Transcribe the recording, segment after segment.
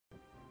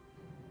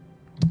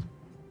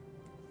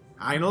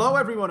And hello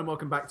everyone and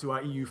welcome back to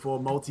our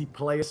EU4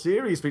 multiplayer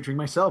series featuring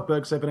myself,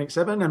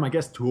 Berg787, and my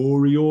guest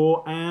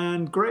Taureor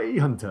and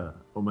GreyHunter.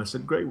 Almost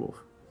said Grey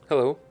Wolf.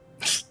 Hello.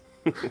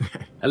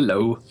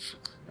 Hello.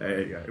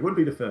 There you go. It wouldn't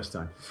be the first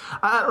time.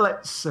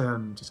 Let's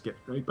just get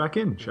right back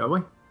in, shall we?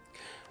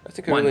 I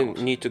think I really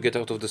need to get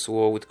out of this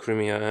war with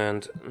Crimea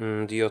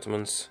and the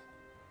Ottomans.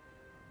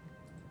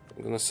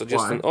 I'm gonna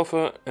suggest an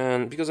offer,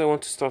 and because I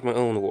want to start my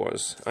own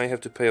wars, I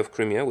have to pay off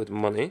Crimea with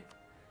money.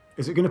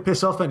 Is it going to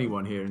piss off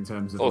anyone here in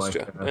terms of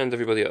Austria like, and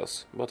everybody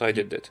else, but I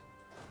did it.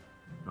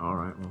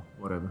 Alright, well,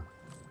 whatever.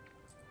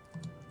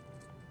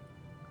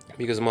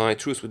 Because my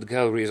truce with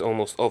Gallery is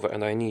almost over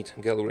and I need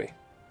Gallery.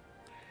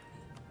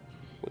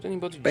 Would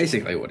anybody...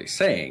 Basically what he's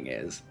saying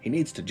is, he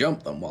needs to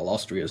jump them while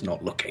Austria's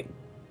not looking.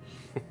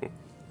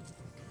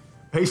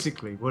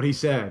 Basically, what he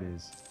said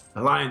is,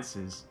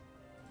 alliances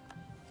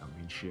don't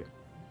mean shit.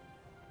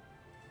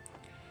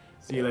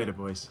 See you later,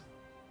 boys.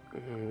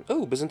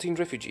 Oh, Byzantine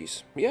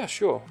refugees. Yeah,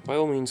 sure. By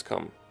all means,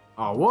 come.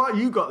 Oh, what?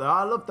 You got that?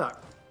 I love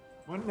that.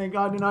 Why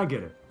didn't I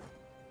get it?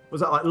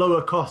 Was that like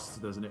lower costs,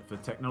 doesn't it, for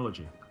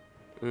technology?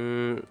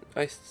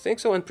 I think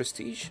so, and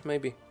prestige,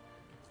 maybe.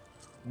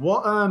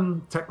 What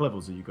tech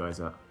levels are you guys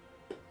at?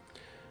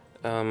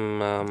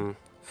 5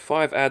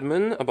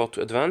 admin, about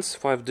to advance,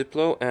 5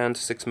 diplo, and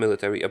 6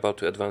 military, about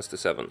to advance to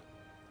 7.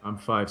 I'm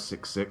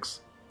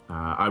 566.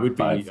 I would be...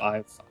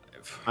 555.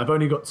 I've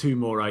only got 2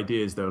 more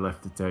ideas, though,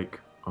 left to take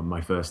on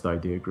my first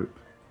idea group.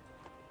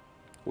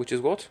 Which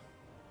is what?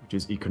 Which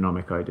is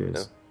economic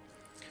ideas.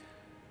 No.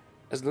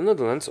 As the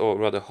Netherlands, or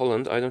rather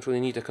Holland, I don't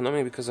really need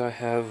economy because I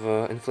have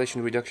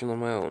inflation reduction on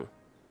my own.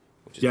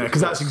 Yeah,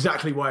 because that's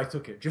exactly why I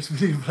took it, just for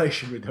the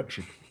inflation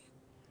reduction.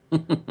 I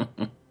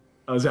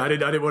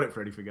didn't want it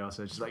for anything else.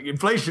 I was just like,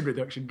 inflation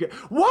reduction.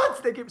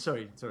 What? They gave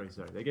sorry.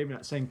 They gave me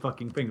that same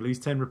fucking thing. Lose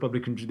 10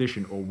 Republican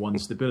tradition or 1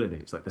 stability.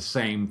 It's like the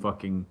same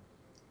fucking...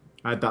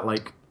 I had that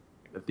like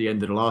at the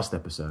end of the last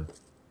episode.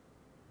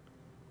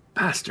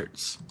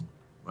 Bastards.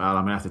 Well,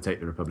 I'm gonna have to take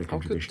the Republican How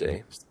could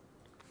tradition.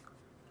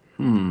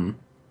 they?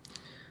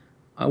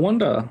 I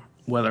wonder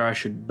whether I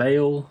should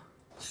bail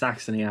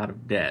Saxony out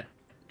of debt,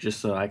 just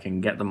so I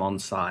can get them on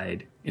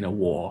side in a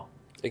war.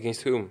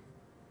 Against whom?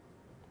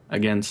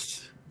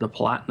 Against the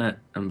Palatinate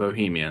and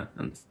Bohemia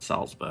and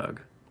Salzburg.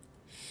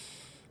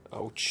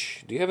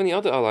 Ouch. Do you have any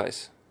other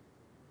allies?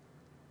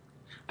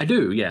 I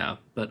do, yeah,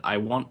 but I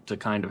want to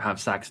kind of have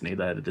Saxony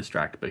there to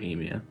distract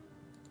Bohemia.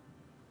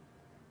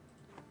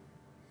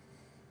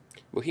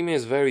 Bohemia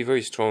is very,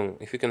 very strong.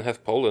 If you can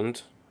have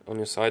Poland on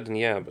your side, then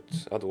yeah, but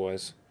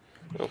otherwise...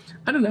 No.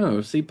 I don't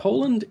know. See,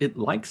 Poland, it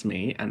likes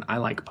me, and I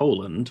like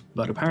Poland,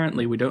 but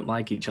apparently we don't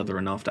like each other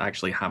enough to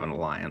actually have an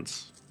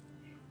alliance.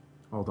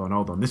 Hold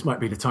on. This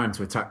might be the time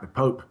to attack the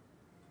Pope.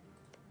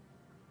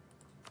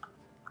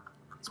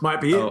 This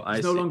might be it.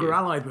 He's no longer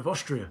allied with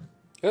Austria.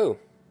 Oh.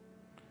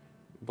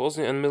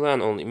 Bosnia and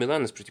Milan only.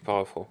 Milan is pretty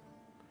powerful.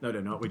 No,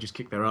 they're not. We just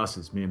kicked their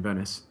asses, me and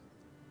Venice.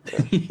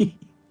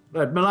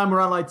 Milan were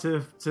allied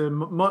to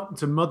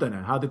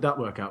Modena. How did that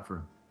work out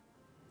for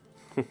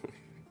him?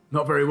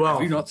 Not very well.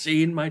 Have you not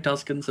seen my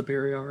Tuscan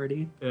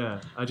superiority?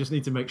 Yeah, I just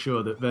need to make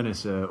sure that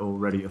Venice are all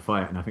ready to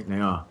fight, and I think they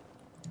are.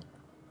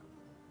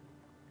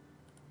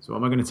 So what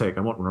am I going to take?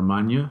 I want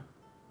Romagna.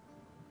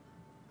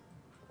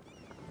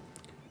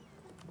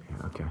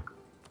 Yeah, okay.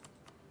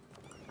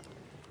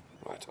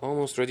 Right,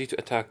 almost ready to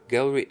attack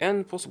Gallery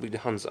and possibly the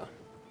Hansa.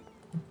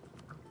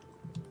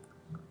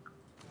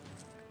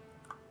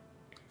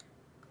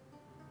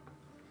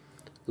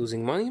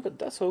 Losing money, but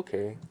that's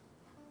okay.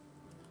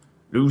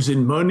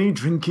 Losing money,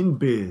 drinking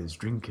beers,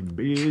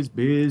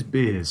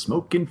 beers,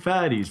 smoking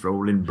fatties,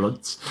 rolling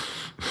blunts.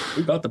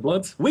 We got the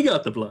bloods. We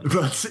got the bloods.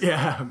 Blunts,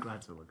 yeah, I'm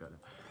glad someone got it.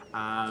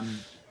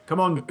 Come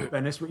on,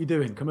 Venice, what you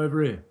doing? Come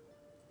over here.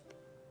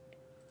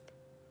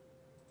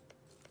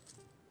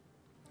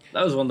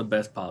 That was one of the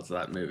best parts of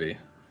that movie.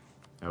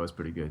 That was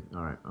pretty good.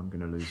 All right, I'm going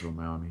to lose all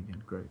my army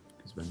again. Great,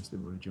 because Venice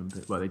didn't want to jump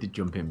in. Well, they did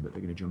jump in, but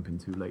they're going to jump in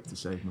too late to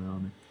save my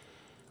army.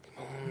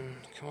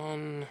 Come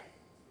on.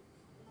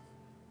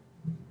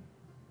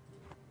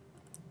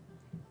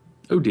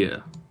 Oh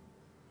dear.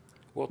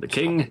 What The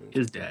king happened?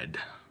 is dead.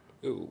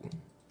 Ooh.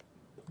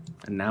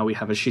 And now we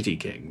have a shitty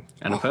king.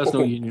 And a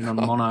personal union on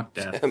monarch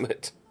death. Damn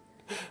it.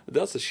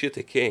 That's a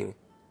shitty king.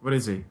 What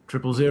is he?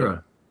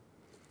 000?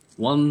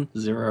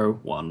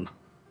 101.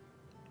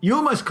 You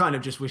almost kind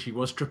of just wish he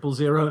was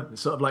 000.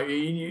 It's sort of like,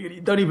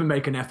 you don't even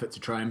make an effort to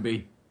try and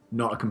be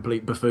not a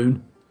complete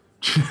buffoon.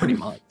 Pretty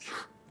much.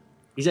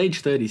 He's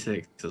age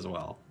 36 as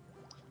well.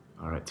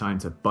 All right, time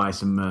to buy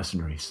some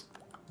mercenaries.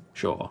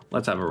 Sure,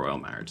 let's have a royal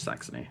marriage,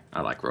 Saxony. I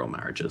like royal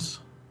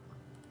marriages.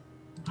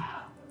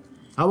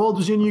 How old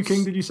was your new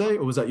king, did you say?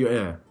 Or was that your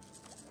heir?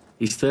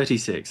 He's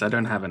 36. I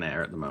don't have an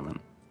heir at the moment.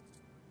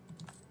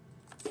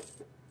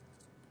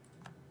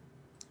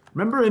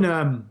 Remember in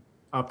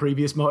our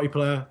previous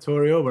multiplayer,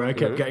 Taureor, where I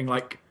kept getting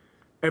like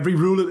every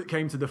ruler that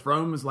came to the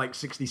throne was like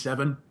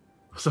 67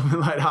 or something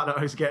like that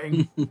I was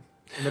getting. And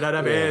then I'd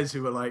have heirs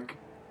who were like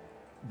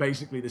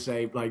basically the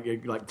same,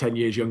 like 10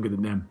 years younger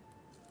than them.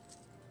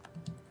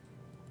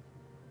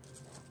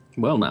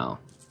 Well now,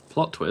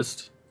 plot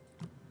twist.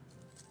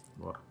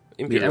 What?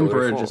 The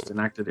Emperor just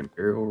enacted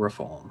Imperial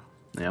Reform.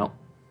 Yep.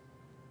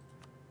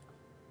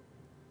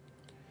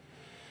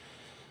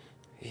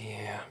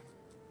 Yeah.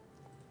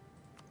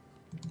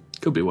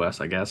 Could be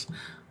worse, I guess.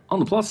 On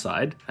the plus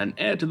side, an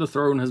heir to the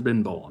throne has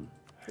been born.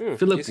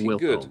 Philip Wilhelm.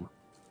 Good?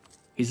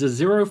 He's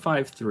a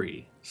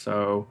 053,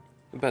 so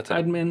Better.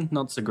 admin,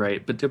 not so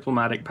great, but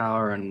diplomatic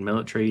power and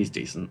military, he's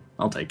decent.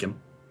 I'll take him.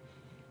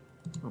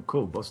 Oh,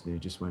 cool. Bosnia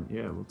just went,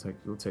 yeah, we'll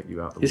take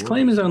you out the His war.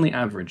 claim is only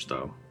average,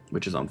 though,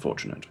 which is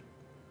unfortunate.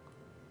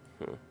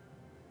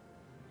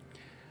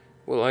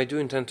 Well, I do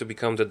intend to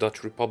become the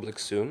Dutch Republic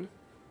soon,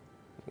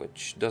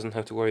 which doesn't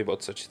have to worry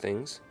about such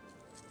things.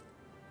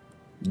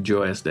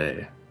 Joyous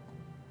day.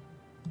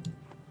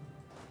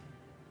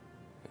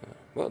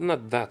 Well,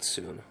 not that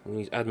soon. We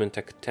need admin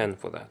tech 10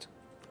 for that.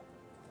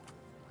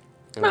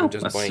 And Well, I'm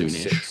just that's buying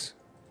soonish. 6.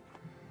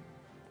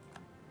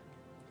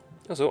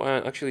 Also, I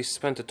actually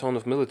spent a ton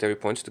of military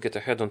points to get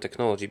ahead on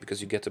technology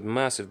because you get a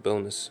massive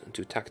bonus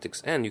to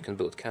tactics and you can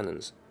build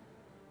cannons.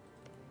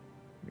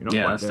 You're not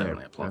Yeah, quite that's there,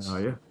 definitely a plus.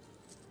 Are you?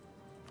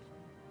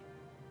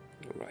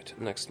 Right,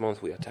 next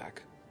month we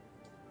attack.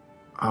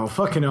 Oh,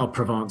 fucking hell,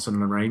 Provence and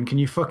Lorraine. Can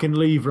you fucking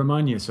leave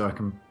Romagna so I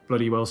can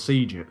bloody well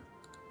siege it?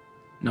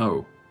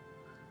 No.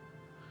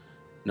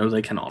 No,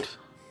 they cannot.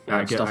 They I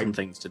have get- stuff I- and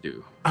things to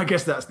do. I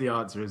guess that's the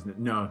answer, isn't it?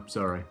 No,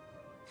 sorry.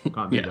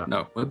 Can't do Yeah, that.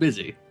 no, we're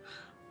busy.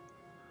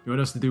 You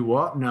want us to do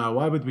what? No,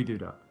 why would we do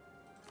that?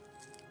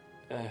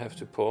 I have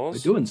to We're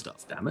pause. doing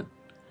stuff, damn it.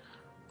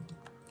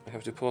 I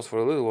have to pause for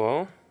a little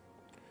while.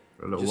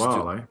 For a little Just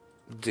while, to- eh?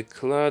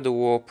 Declare the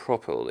war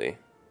properly.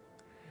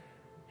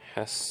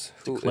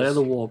 Declare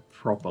the war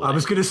properly. I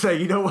was going to say,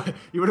 you know what?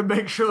 You want to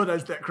make sure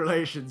those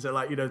declarations are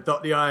like, you know,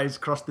 dot the I's,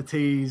 cross the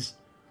T's.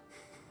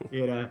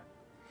 You know,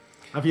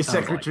 have your Sounds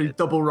like secretary it.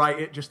 double write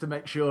it just to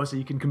make sure so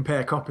you can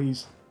compare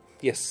copies.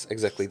 Yes,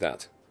 exactly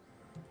that.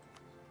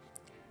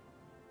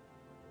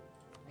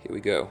 Here we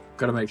go.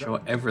 Gotta make sure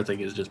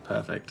everything is just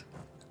perfect.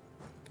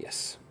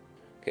 Yes.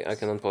 Okay, I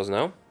can unpause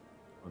now.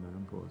 And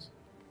then unpause.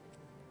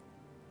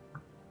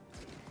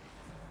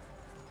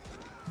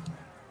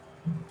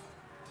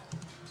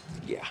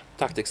 Yeah,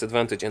 tactics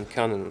advantage and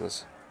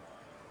cannons.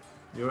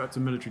 You're up to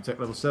military tech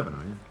level 7,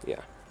 are you?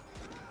 Yeah.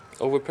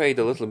 Overpaid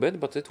a little bit,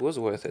 but it was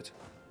worth it.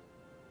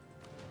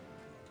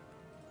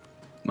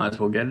 Might as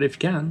well get it if you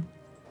can.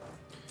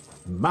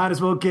 Might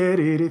as well get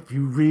it if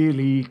you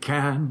really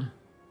can.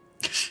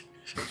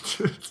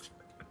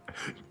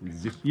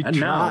 If you And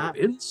now, try,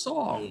 in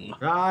song.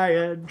 try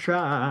and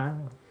try.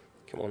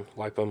 Come on,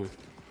 wipe them.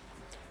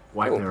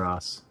 Wipe Oh. their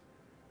ass.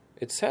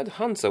 It said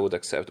Hansa would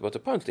accept, but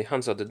apparently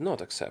Hansa did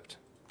not accept.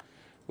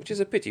 Which is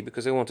a pity,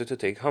 because I wanted to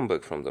take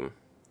Hamburg from them.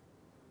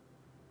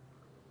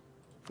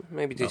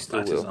 Maybe they Well, still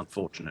that is will.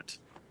 unfortunate.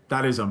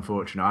 That is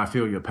unfortunate. I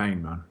feel your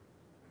pain, man.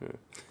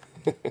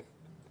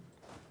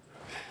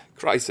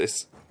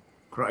 Crisis.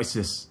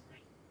 Crisis.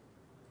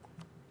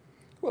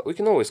 Well, we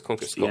can always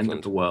conquer It's the end of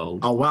Scotland. the world.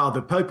 Oh, wow.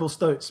 The Papal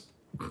Stoats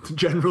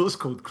general's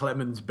called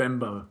Clemens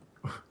Bembo.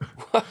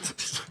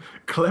 What?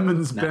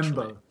 Clemens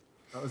Naturally. Bembo.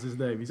 That was his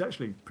name. He's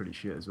actually pretty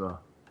shit as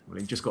well. Well,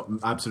 he just got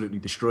absolutely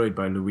destroyed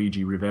by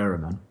Luigi Rivera,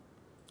 man.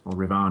 Or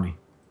Rivani.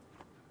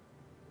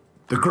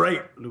 The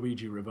great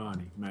Luigi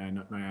Rivani, may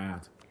I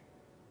add.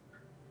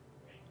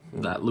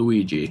 That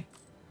Luigi.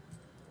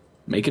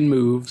 Making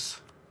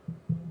moves.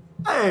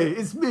 Hey,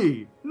 it's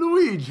me,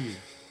 Luigi.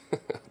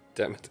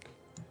 Damn it.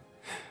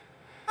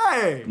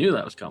 Hey, Knew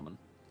that was coming.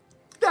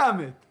 damn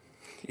it.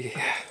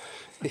 Yeah.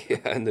 Yeah,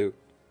 I knew.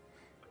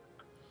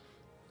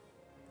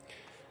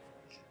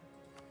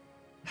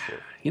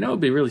 You know,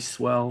 it'd be really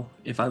swell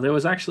if there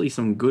was actually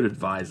some good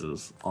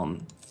advisors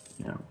on,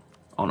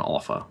 on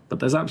offer, but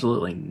there's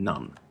absolutely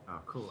none. Oh,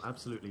 cool.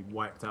 Absolutely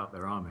wiped out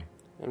their army.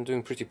 I'm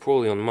doing pretty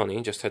poorly on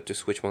money, just had to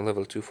switch my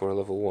level 2 for a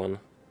level 1.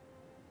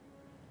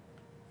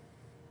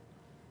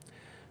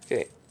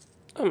 Okay,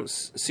 I'm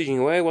sieging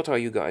away. What are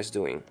you guys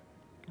doing?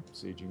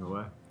 Sieging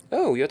away.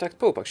 Oh, you attacked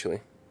Pope,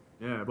 actually.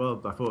 Yeah,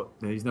 well, I thought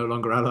he's no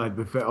longer allied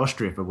with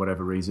Austria for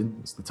whatever reason.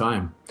 It's the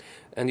time.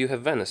 And you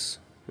have Venice.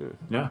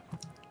 Yeah.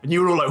 And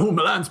you were all like, oh,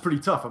 Milan's pretty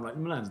tough. I'm like,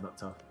 Milan's not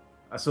tough.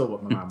 I saw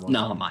what Milan was.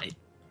 No, mate.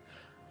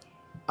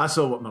 I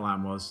saw what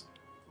Milan was.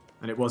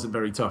 And it wasn't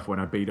very tough when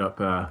I beat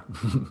up...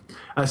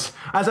 as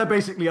I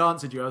basically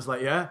answered you, I was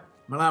like, yeah,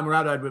 Milan were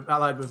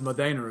allied with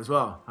Modena as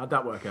well. How'd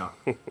that work out?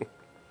 Do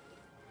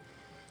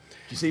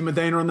you see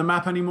Modena on the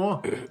map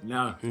anymore?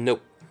 No.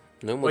 Nope.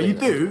 No more. Well, you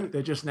do.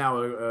 They're just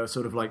now a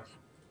sort of like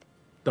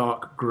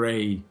dark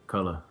grey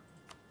colour.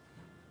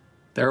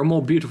 They're a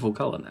more beautiful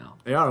colour now.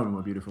 They are a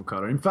more beautiful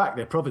colour. In fact,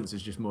 their province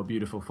is just more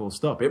beautiful, full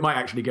stop. It might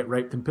actually get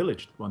raped and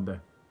pillaged one day.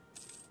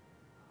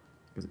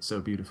 Because it's so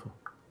beautiful.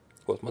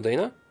 What,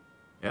 Modena?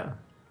 Yeah.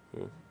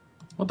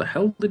 What the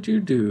hell did you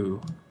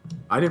do?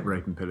 I didn't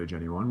rape and pillage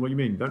anyone. What do you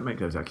mean? Don't make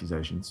those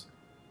accusations.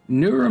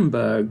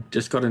 Nuremberg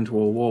just got into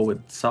a war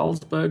with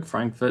Salzburg,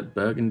 Frankfurt,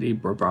 Burgundy,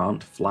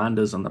 Brabant,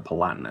 Flanders, and the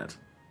Palatinate.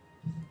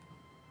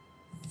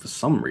 For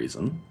some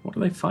reason. What are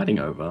they fighting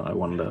over, I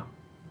wonder?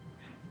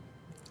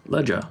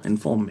 Ledger,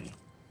 inform me.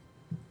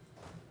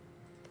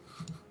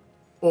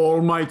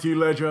 Almighty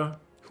Ledger.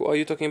 Who are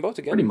you talking about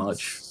again? Pretty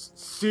much.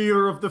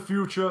 Seer of the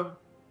future.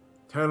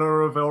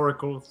 Teller of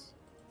oracles.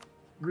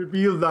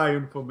 Reveal thy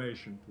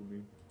information to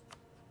me.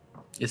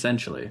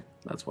 Essentially,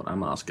 that's what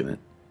I'm asking it.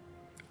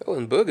 Oh,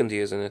 and Burgundy,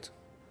 isn't it?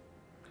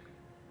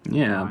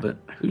 Yeah, but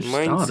who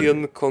started?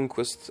 Mainzian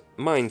conquest.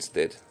 Mainz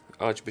did.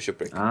 Archbishop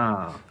Prick.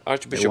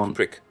 Archbishop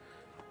Prick.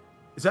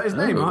 Is that his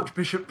name,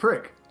 Archbishop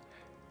Prick?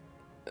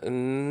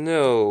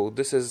 No,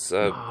 this is...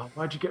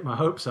 why'd you get my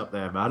hopes up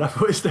there, man? I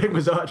thought his name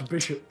was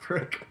Archbishop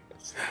Prick.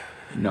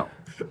 No.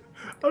 That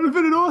would have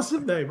been an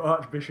awesome name,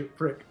 Archbishop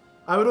Prick.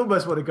 I would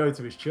almost want to go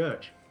to his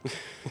church.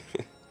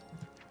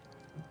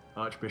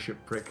 Archbishop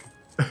Prick.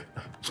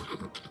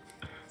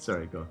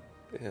 Sorry, go on.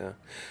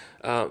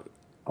 Yeah.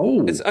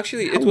 It was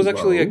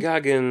actually a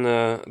gag in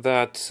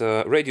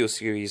that radio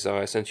series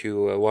I sent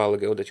you a while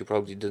ago that you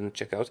probably didn't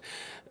check out.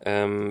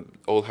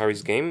 Old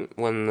Harry's Game,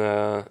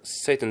 when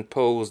Satan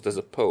posed as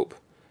a pope.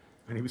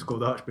 And he was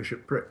called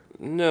Archbishop Prick.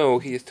 No,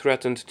 he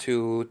threatened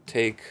to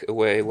take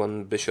away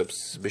one Bishop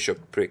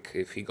Prick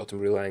if he got him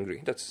real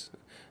angry. That's...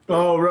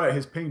 Oh, right,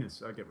 his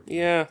penis. I get it.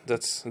 Yeah,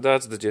 that's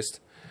the gist.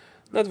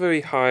 Not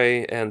very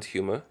high-end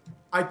humor.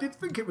 I did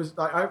think it was...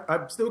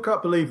 I still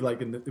can't believe, like,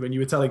 when you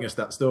were telling us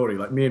that story,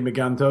 like, me and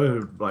Meganto, who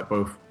are, like,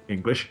 both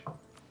English,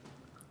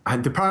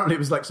 and apparently it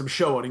was, like, some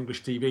show on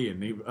English TV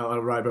and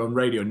on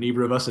radio, and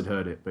neither of us had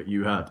heard it, but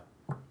you had.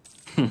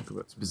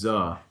 That's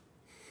bizarre.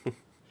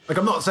 Like,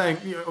 I'm not saying...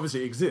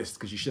 obviously it exists,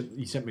 because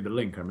you sent me the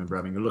link. I remember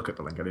having a look at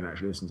the link. I didn't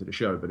actually listen to the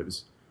show, but it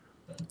was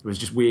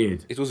just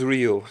weird. It was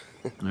real.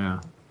 Yeah.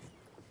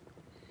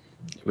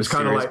 It was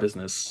kind of like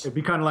business. It'd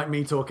be kind of like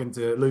me talking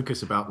to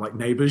Lucas about, like,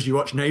 Neighbours. You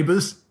watch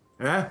Neighbours?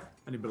 Yeah?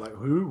 And he'd be like,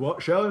 who?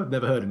 What show? I've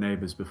never heard of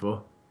Neighbours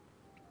before.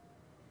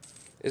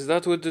 Is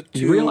that with the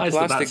two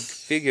plastic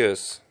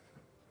figures?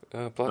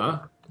 You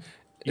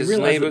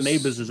realise that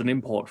Neighbours is an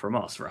import from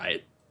us,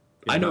 right?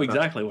 Yeah, I know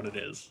exactly what it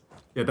is.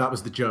 Yeah, that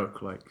was the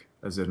joke, like,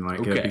 as in, like,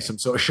 it'd be some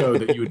sort of show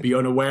that you would be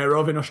unaware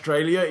of in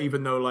Australia,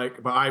 even though,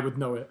 like, but I would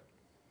know it.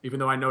 Even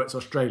though I know it's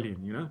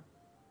Australian, you know?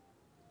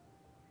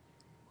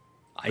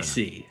 I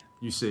see.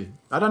 You see.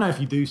 I don't know if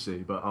you do see,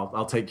 but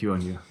I'll take you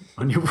on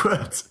your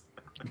words.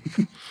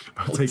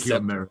 I'll take you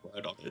on merit.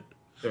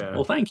 Yeah.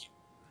 Well, thank you.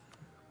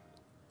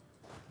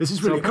 This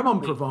is really... come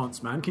on,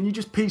 Provence, man. Can you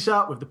just peace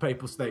out with the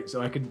Papal State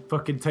so I can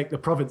fucking take the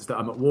province that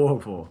I'm at war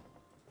for?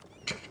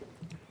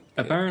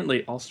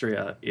 Apparently,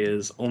 Austria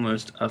is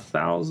almost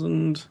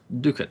 1,000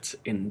 ducats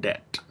in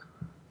debt.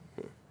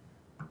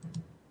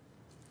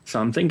 So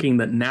I'm thinking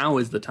that now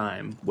is the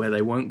time where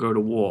they won't go to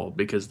war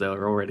because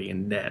they're already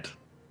in debt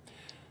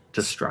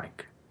to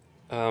strike.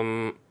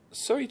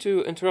 Sorry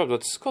to interrupt,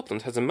 but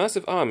Scotland has a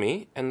massive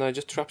army, and I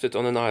just trapped it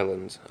on an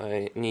island.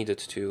 I needed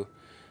to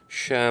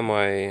share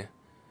my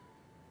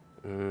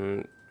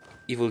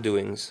evil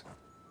doings.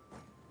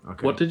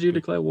 Okay. What did you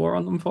declare war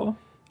on them for?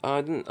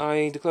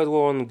 I declared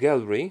war on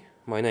Galway,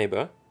 my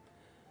neighbour.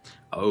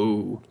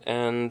 Oh.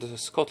 And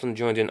Scotland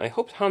joined in. I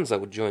hoped Hansa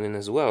would join in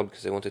as well,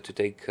 because they wanted to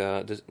take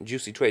the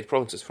juicy trade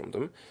provinces from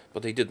them,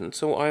 but they didn't,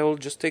 so I'll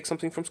just take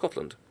something from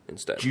Scotland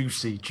instead.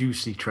 Juicy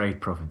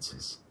trade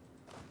provinces.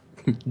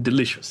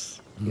 Delicious.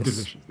 Yes.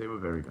 Delicious. They were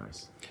very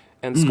nice.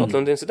 And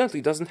Scotland,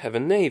 incidentally, doesn't have a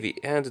navy,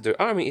 and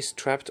their army is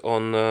trapped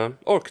on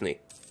Orkney.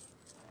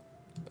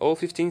 All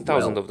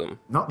 15,000 of them.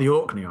 Not the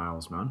Orkney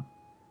Isles, man.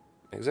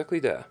 Exactly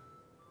there.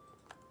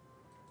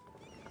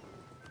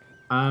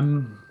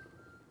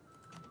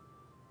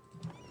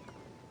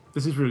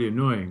 This is really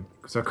annoying,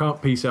 because I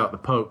can't peace out the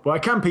Pope. Well, I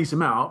can peace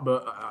him out,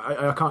 but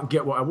I can't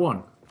get what I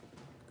want.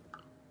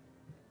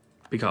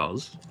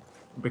 Because?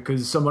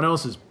 Because someone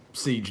else has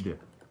sieged it.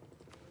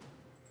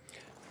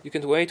 You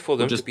can wait for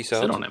them to peace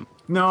out. On him.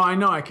 No, I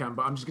know I can,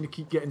 but I'm just going to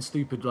keep getting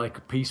stupid,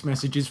 like, peace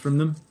messages from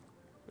them.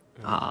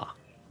 Ah.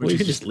 Well, you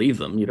can just leave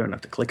them. You don't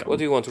have to click on them. What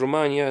do you want,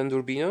 Romania and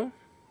Urbino?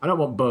 I don't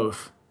want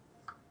both.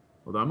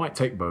 Although I might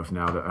take both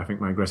now that I think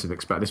my aggressive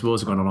expansion... This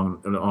war's gone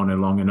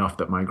on long enough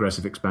that my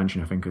aggressive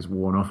expansion, I think, has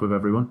worn off with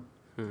everyone.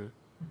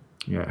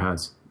 Yeah, it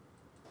has.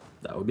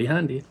 That would be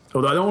handy.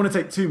 Although I don't want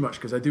to take too much,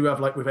 because I do have,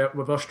 like,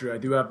 with Austria, I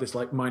do have this,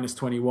 like,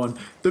 -21.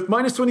 The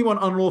 -21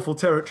 unlawful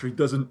territory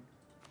doesn't,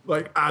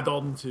 like, add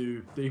on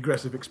to the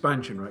aggressive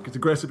expansion, right? Because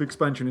aggressive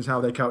expansion is how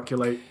they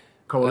calculate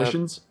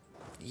coalitions.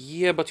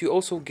 Yeah, but you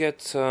also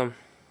get...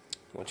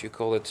 what do you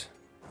call it?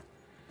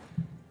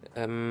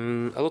 A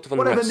lot of unrest.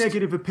 Whatever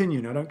negative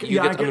opinion, I don't get.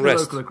 I get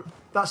unrest.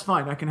 That's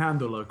fine. I can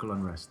handle local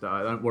unrest.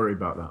 I don't worry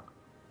about that.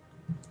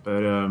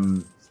 But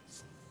I'm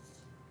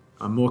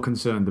more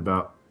concerned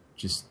about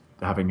just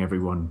having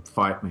everyone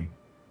fight me.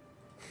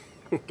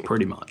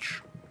 Pretty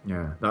much.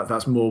 Yeah,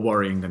 that's more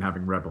worrying than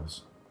having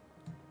rebels.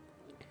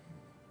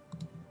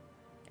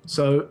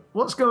 So,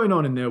 what's going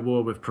on in their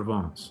war with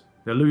Provence?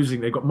 They're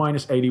losing. They've got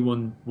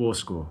 -81 war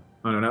score.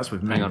 Oh no, that's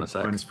with me. Hang on a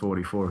sec.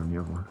 -44 in the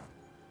other one.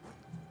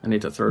 I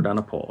need to throw down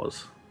a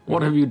pause.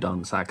 What have you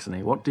done,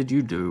 Saxony? What did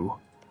you do?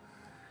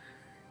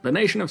 The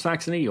nation of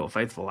Saxony, your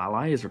faithful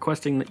ally, is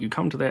requesting that you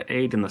come to their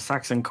aid in the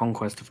Saxon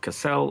conquest of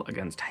Cassel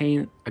against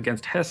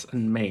Hesse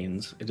and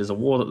Mainz. It is a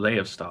war that they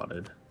have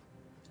started.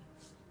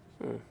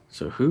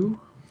 So who?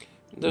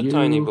 They're You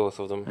tiny, both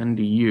of them. And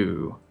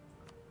you.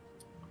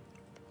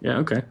 Yeah,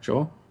 okay,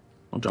 sure.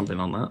 I'll jump in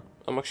on that.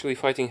 I'm actually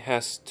fighting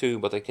Hess too,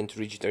 but I can't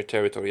reach their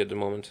territory at the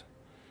moment.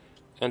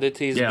 And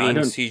it is Yeah, being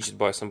sieged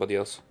by somebody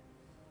else.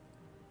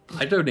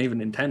 I don't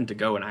even intend to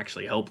go and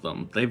actually help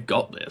them. They've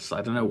got this.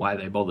 I don't know why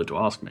they bothered to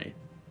ask me.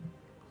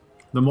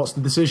 Then what's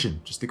the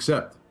decision? Just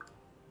accept.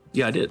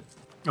 Yeah, I did.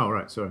 Oh,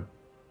 right, sorry.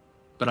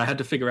 But I had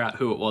to figure out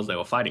who it was they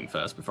were fighting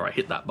first before I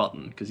hit that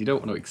button, because you don't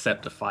want to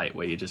accept a fight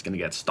where you're just going to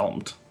get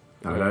stomped.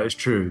 No, that is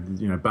true.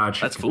 You know, bad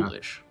shit. That's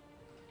foolish.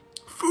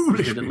 Foolish.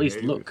 You should at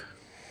least look.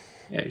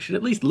 Yeah, you should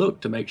at least look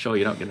to make sure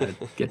you're not going to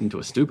get into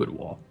a stupid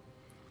war.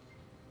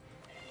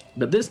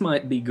 But this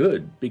might be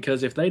good,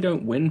 because if they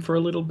don't win for a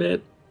little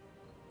bit,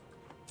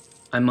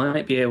 I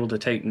might be able to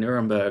take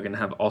Nuremberg and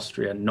have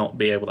Austria not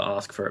be able to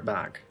ask for it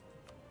back.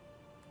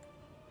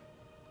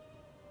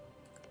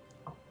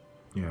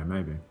 Yeah,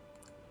 maybe.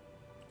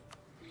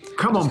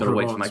 Come on, I've got to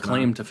wait Provence, for my man.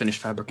 claim to finish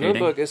fabricating.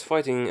 Nuremberg is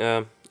fighting...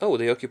 oh,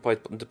 they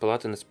occupied the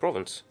Palatinate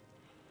province.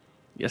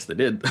 Yes, they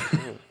did.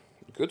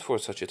 Good for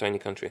such a tiny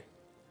country.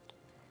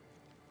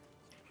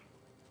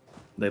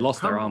 They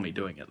lost their army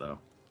doing it, though.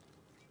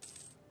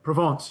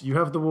 Provence, you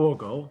have the war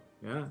goal.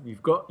 Yeah,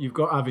 you've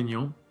got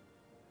Avignon.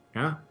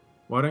 Yeah,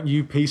 why don't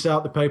you peace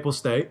out the Papal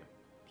State,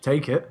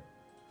 take it,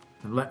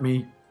 and let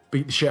me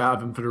beat the shit out of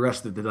them for the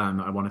rest of the land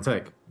that I want to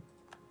take.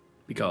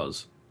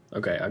 Because,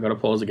 okay, I got to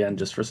pause again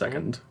just for a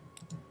second.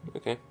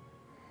 Okay.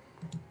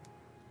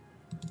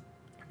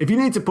 If you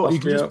need to pause, you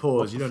can Austria, just pause.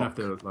 what You the don't have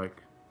to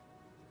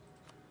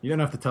You don't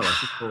have to tell us.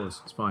 Just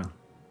pause. It's fine.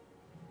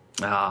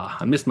 Ah,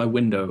 I missed my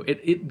window.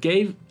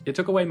 It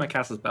took away my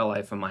Casus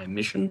Belli for my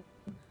mission,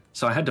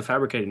 so I had to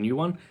fabricate a new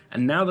one.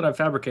 And now that I've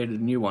fabricated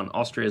a new one,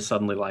 Austria is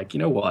suddenly like, you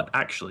know what?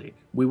 Actually,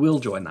 we will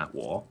join that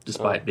war,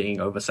 despite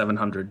being over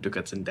 700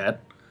 ducats in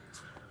debt.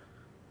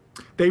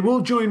 They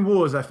will join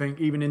wars, I think,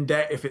 even in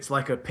debt, if it's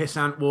like a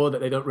pissant war that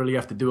they don't really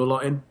have to do a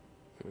lot in.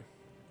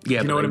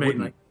 Yeah, you know but what I they mean?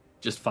 wouldn't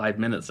just 5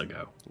 minutes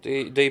ago.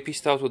 They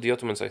peaced out with the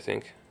Ottomans, I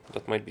think.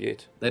 That might be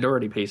it. They'd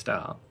already pieced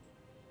out.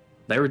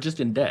 They were just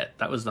in debt.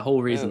 That was the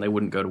whole reason they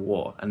wouldn't go to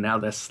war. And now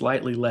they're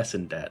slightly less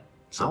in debt.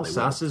 So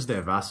Alsace is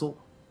their vassal?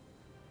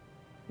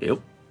 Yep.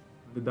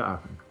 How did that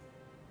happen?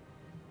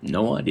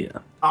 No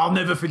idea. I'll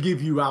never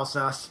forgive you,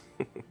 Alsace.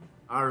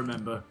 I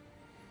remember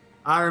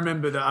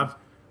that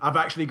I've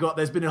actually got...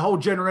 There's been a whole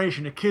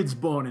generation of kids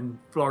born in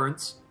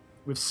Florence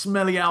with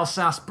smelly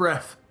Alsace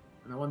breath.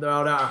 And I wonder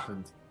how that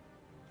happened.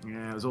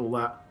 Yeah, it was all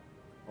that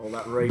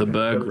rape. The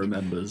Berg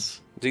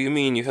remembers. Do you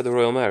mean you had a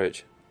royal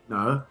marriage?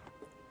 No.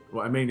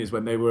 What I mean is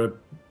when they were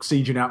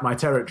sieging out my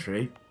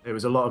territory, there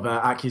was a lot of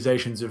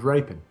accusations of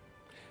raping.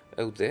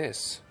 Oh,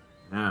 this.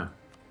 Yeah.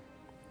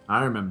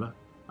 I remember.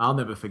 I'll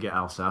never forget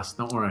Alsace,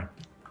 don't worry.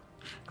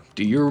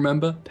 Do you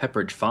remember?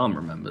 Pepperidge Farm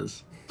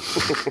remembers.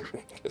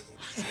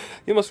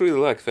 You must really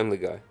like Family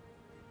Guy.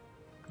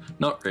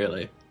 Not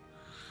really.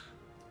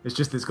 It's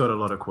just it's got a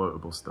lot of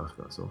quotable stuff,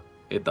 that's all.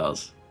 It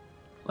does.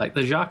 Like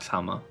the Jacques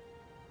hammer.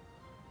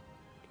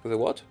 The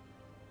what?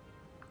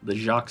 The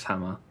Jacques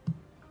hammer.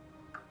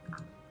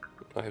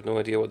 I have no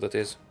idea what that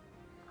is.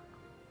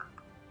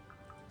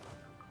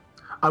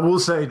 I will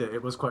say that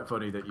it was quite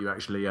funny that you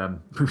actually got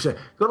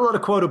a lot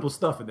of quotable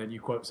stuff and then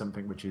you quote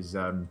something which is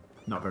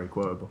not very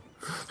quotable.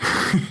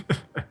 I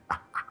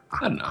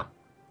don't know.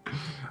 I'm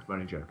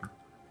only joking.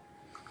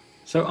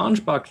 So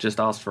Ansbach just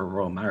asked for a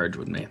royal marriage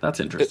with me. That's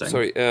interesting.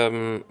 Sorry,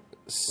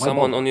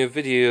 someone on your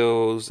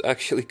videos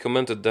actually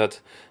commented that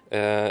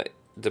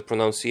the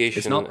pronunciation...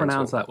 It's not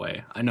pronounced that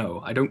way. I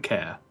know. I don't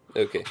care.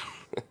 Okay.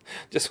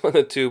 Just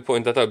wanted to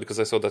point that out because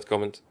I saw that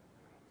comment.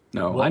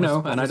 No, I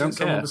know, and I don't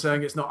care. Someone was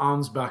saying it's not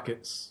Ansbach,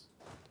 it's...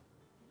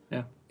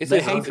 Yeah. It The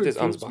is hatred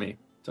fuels Ansbach. me.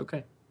 It's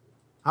okay.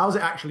 How's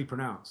it actually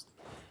pronounced?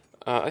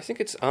 I think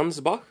it's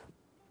Ansbach.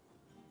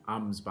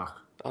 Ansbach.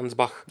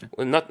 Ansbach.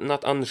 Well, not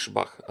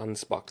Ansbach.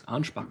 Ansbach.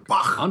 Ansbach.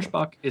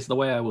 Ansbach is the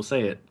way I will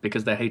say it,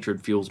 because their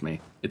hatred fuels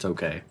me. It's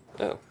okay.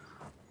 Oh.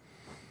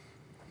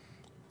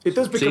 It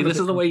does become See, this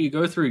is the way you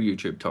go through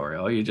YouTube,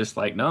 Taureor. You're just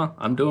like, no,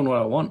 I'm doing what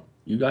I want.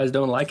 You guys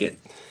don't like it?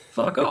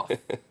 Fuck off.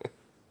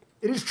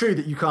 It is true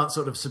that you can't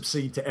sort of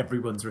succeed to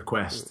everyone's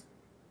request.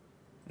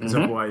 Because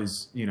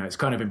otherwise, it's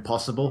kind of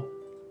impossible.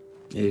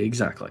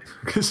 Exactly.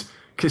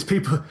 Because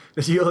people,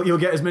 you'll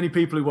get as many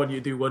people who want you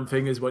to do one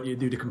thing as want you to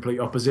do the complete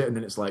opposite, and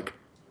then it's like,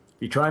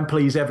 you try and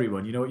please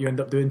everyone. You know what you end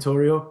up doing,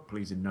 Taureor?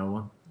 Pleasing no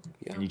one.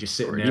 Yeah. And you're just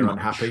sitting there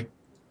unhappy.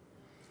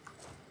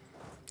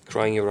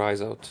 Crying your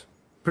eyes out.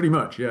 Pretty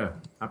much, yeah.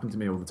 Happened to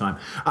me all the time.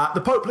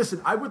 The Pope,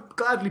 listen, I would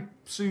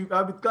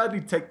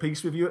gladly take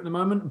peace with you at the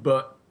moment,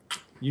 but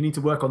you need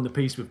to work on the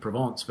peace with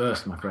Provence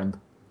first, my friend.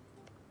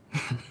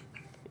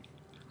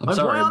 I'm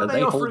sorry, but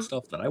they hold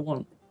stuff that I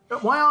want.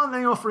 Why aren't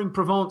they offering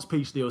Provence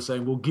peace deals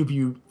saying, we'll give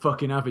you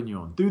fucking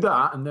Avignon? Do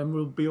that, and then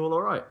we'll be all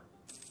alright.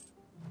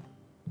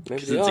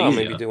 Maybe they are,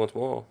 maybe they want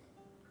more.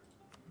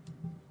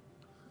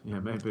 Yeah,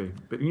 maybe.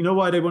 But you know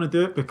why they want to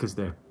do it? Because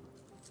they're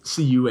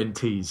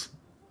CUNTs.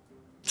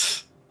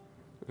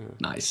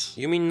 Nice.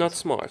 You mean not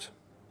smart?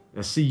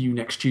 They're see you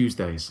next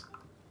Tuesdays.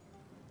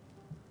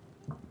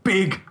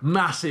 big,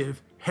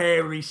 massive,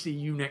 hairy see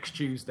you next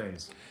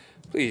Tuesdays.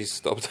 Please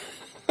stop.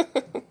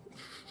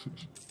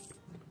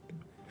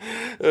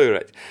 All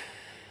right.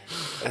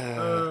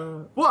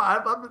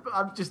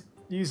 I'm just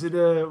using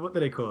what do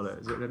they call it?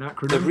 Is it an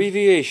acronym?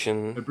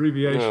 Abbreviation.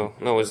 Abbreviation.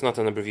 No, it's not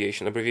an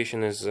abbreviation.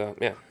 Abbreviation is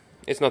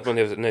it's not my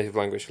native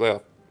language. Lay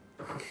off.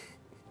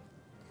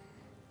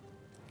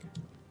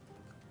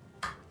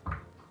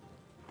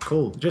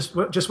 Cool. Just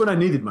when I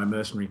needed my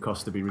mercenary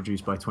cost to be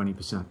reduced by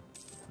 20%,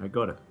 I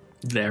got it.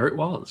 There it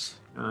was.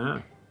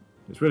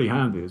 It's really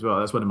handy as well.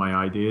 That's one of my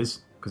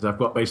ideas, because I've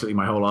got basically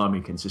my whole army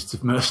consists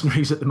of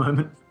mercenaries at the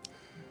moment.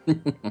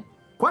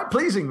 Quite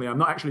pleasingly, I'm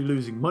not actually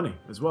losing money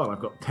as well. I've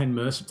got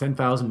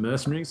 10,000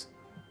 mercenaries.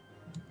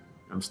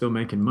 I'm still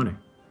making money.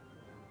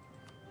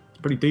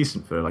 It's pretty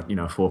decent for, like, a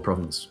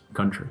 4-province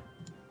country.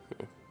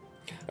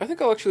 I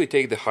think I'll actually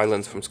take the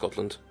Highlands from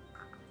Scotland.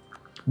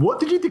 What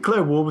did you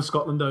declare war with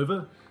Scotland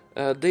over?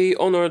 They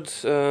honoured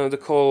the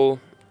call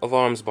of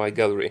arms by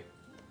Gallery.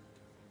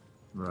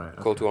 Right.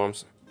 Okay. Call to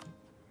arms.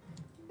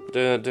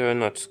 They're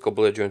not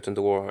co-belligerent in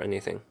the war or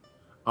anything.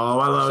 Oh,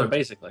 hello. So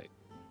basically,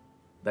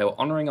 they were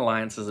honouring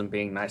alliances and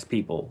being nice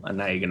people, and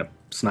now you're going to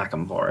smack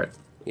them for it.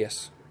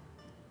 Yes.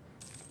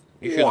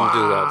 You shouldn't do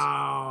that.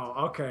 Wow.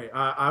 Okay.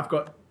 I've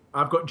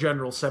got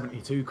General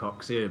 72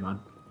 Cox here, man.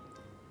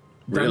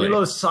 Really?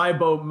 Danilo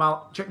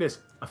Saibo check this.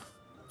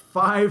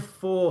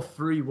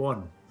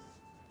 5431.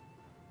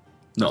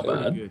 Not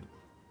That's bad. Good.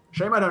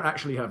 Shame I don't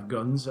actually have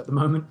guns at the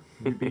moment.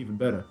 It'd be even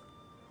better.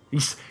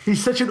 He's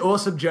such an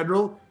awesome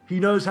general. He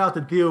knows how to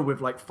deal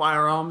with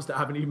firearms that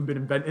haven't even been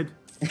invented.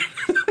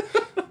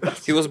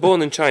 He was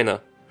born in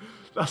China.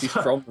 He's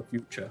from the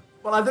future.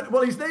 Well,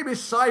 his name is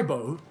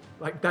Saibo,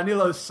 like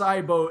Danilo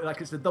Saibo,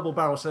 like it's a double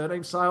barrel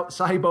surname.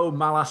 Saibo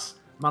Malas.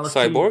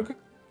 Cyborg?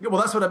 Yeah,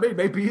 well, that's what I mean.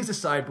 Maybe he's a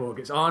cyborg.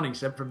 It's Arnie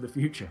sent from the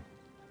future.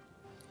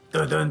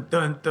 Dun dun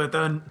dun dun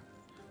dun.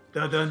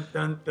 Dun, dun,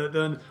 dun, dun,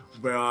 dun.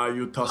 Where are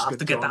you, Tuscan? I have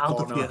to get John out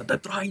Connor? of here. They're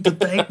trying to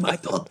take my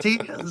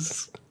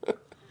tortillas.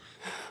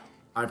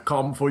 I've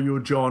come for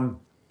you, John.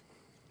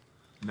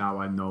 Now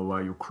I know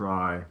why you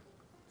cry.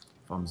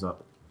 Thumbs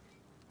up.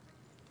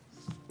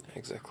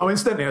 Exactly. Oh,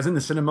 incidentally, I was in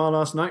the cinema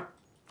last night.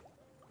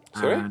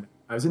 Sorry? And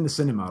I was in the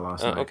cinema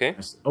last night. Okay.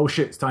 Oh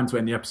shit, it's time to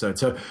end the episode.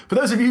 So, for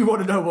those of you who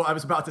want to know what I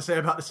was about to say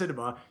about the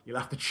cinema, you'll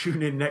have to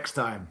tune in next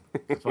time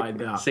to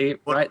find out. See,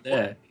 right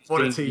there.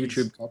 What a It's being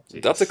tease. YouTube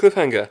copies. That's a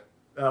cliffhanger.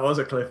 That was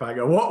a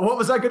cliffhanger. What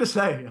was I going to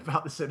say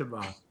about the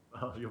cinema?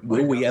 Oh,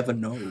 Will we ever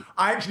know?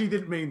 I actually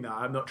didn't mean that.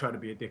 I'm not trying to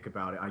be a dick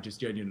about it. I just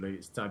genuinely,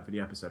 it's time for the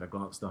episode. I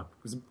glanced up.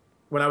 Because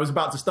when I was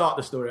about to start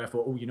the story, I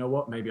thought, oh, you know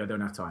what? Maybe I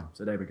don't have time.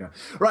 So there we go.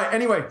 Right,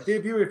 anyway,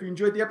 dear viewer, if you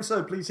enjoyed the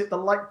episode, please hit the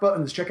like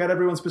buttons. Check out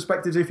everyone's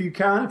perspectives if you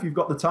can. If you've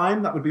got the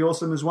time, that would be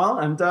awesome as well.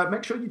 And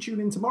make sure you tune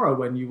in tomorrow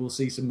when you will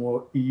see some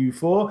more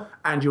EU4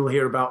 and you'll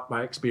hear about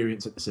my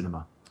experience at the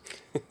cinema.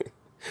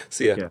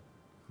 See ya. Yeah.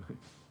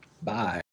 Bye.